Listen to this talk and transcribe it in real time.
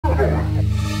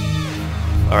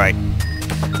Alright,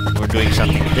 we're doing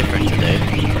something different today.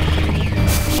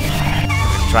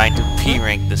 We're trying to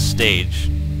P-rank this stage.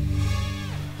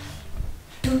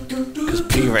 Because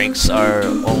P-ranks are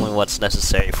only what's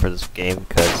necessary for this game,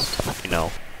 because, you know.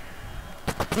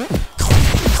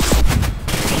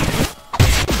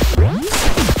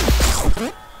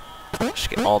 Just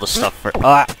get all the stuff first.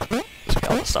 Let's get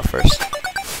all the stuff first.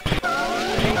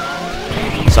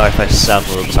 Sorry if I sound a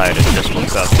little tired, I just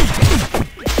woke up.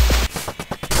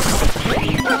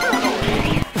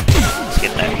 Let's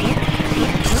get that.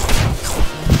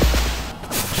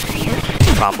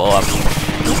 Combo up.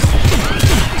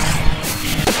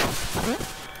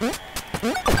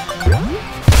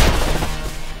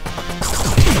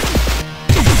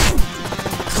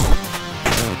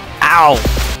 Ow!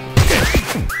 Okay.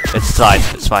 It's fine,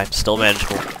 it's fine, still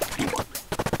manageable.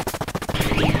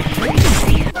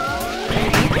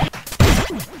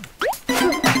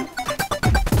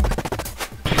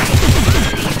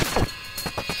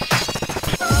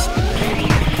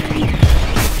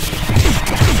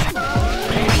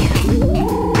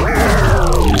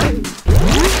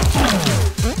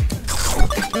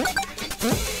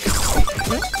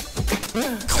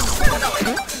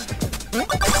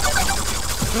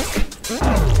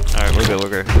 Alright, we're good, we're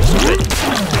good. We're still good.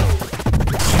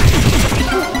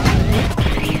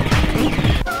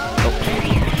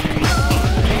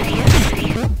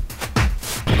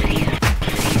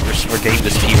 We're getting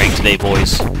this P rank today,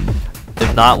 boys.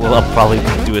 If not, we'll probably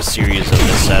do a series of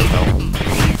this, I don't know.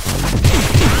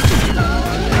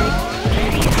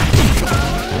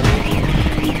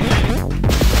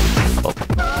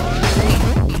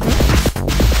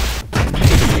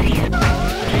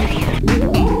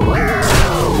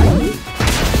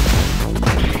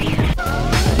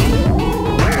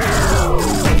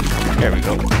 There we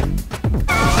go.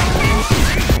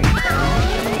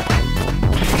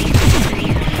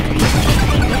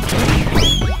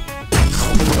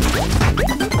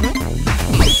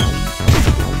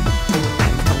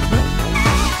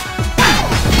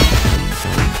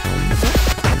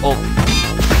 Oh.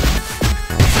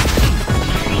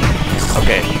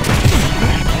 Okay.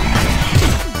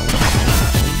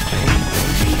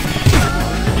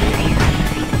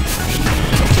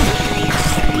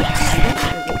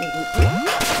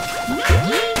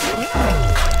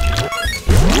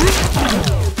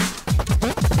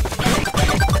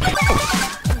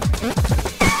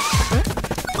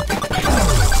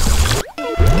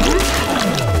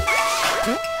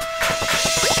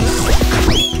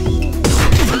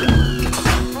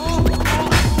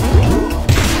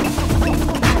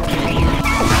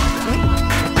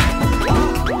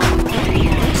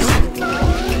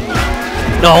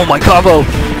 No, my combo!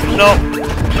 No!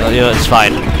 Oh, you know, it's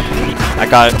fine. I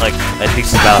got, like, a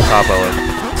decent amount of combo in.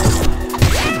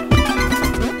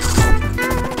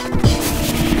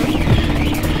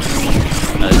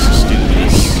 Let's just do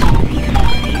this.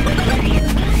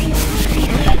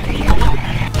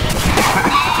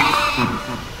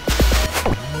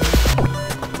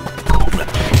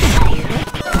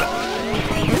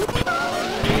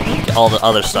 Get all the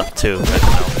other stuff, too, but, you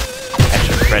know,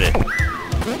 extra credit.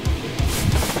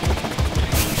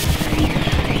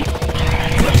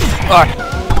 Ah!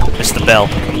 Missed the bell.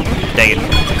 Dang it.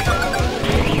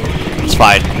 It's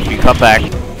fine. You come back.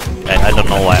 I don't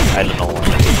know why. I don't know why.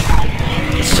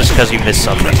 It's just because you missed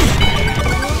something.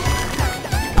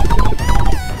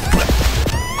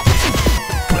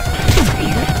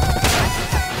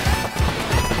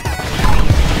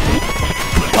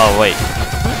 Oh, wait.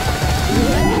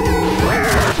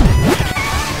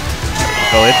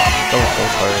 Go in. Go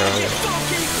for it.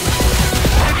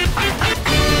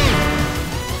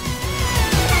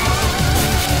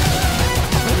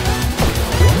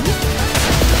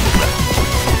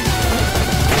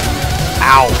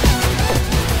 Ow!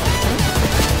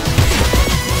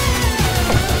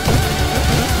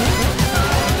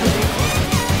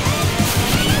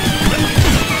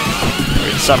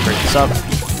 It's up, it's up.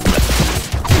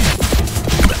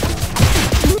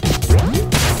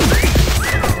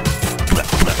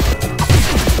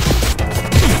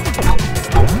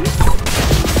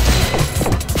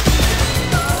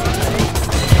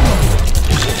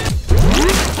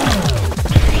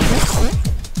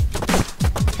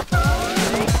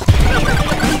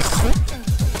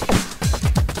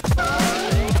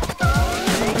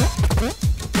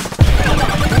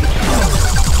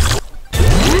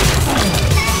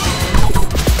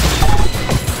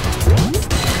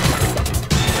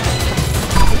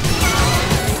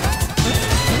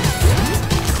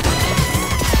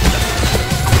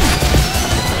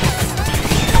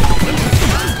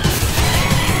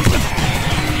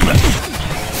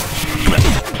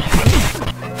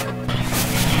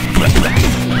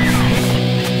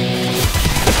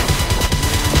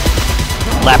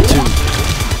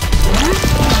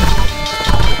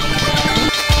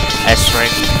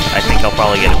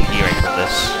 P rank from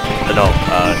this. No,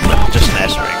 just an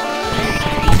S rank.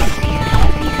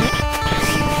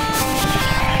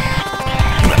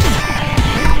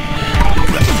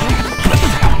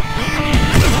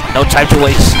 No time to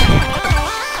waste.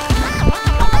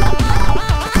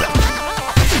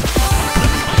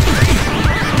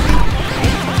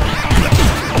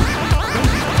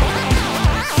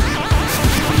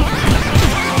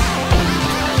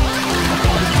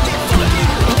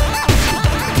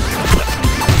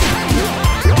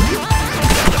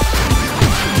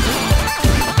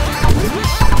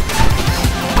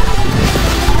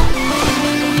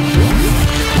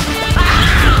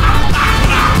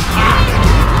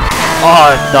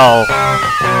 Oh no!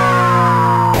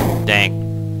 Dang.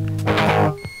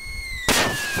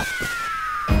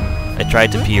 I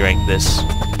tried to P-rank this.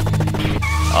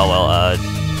 Oh well,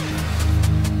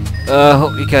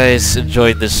 hope you guys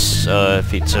enjoyed this,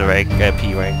 pizza rank,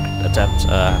 P-rank attempt.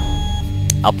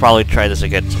 I'll probably try this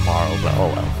again tomorrow, but oh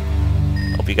well.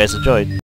 Hope you guys enjoyed.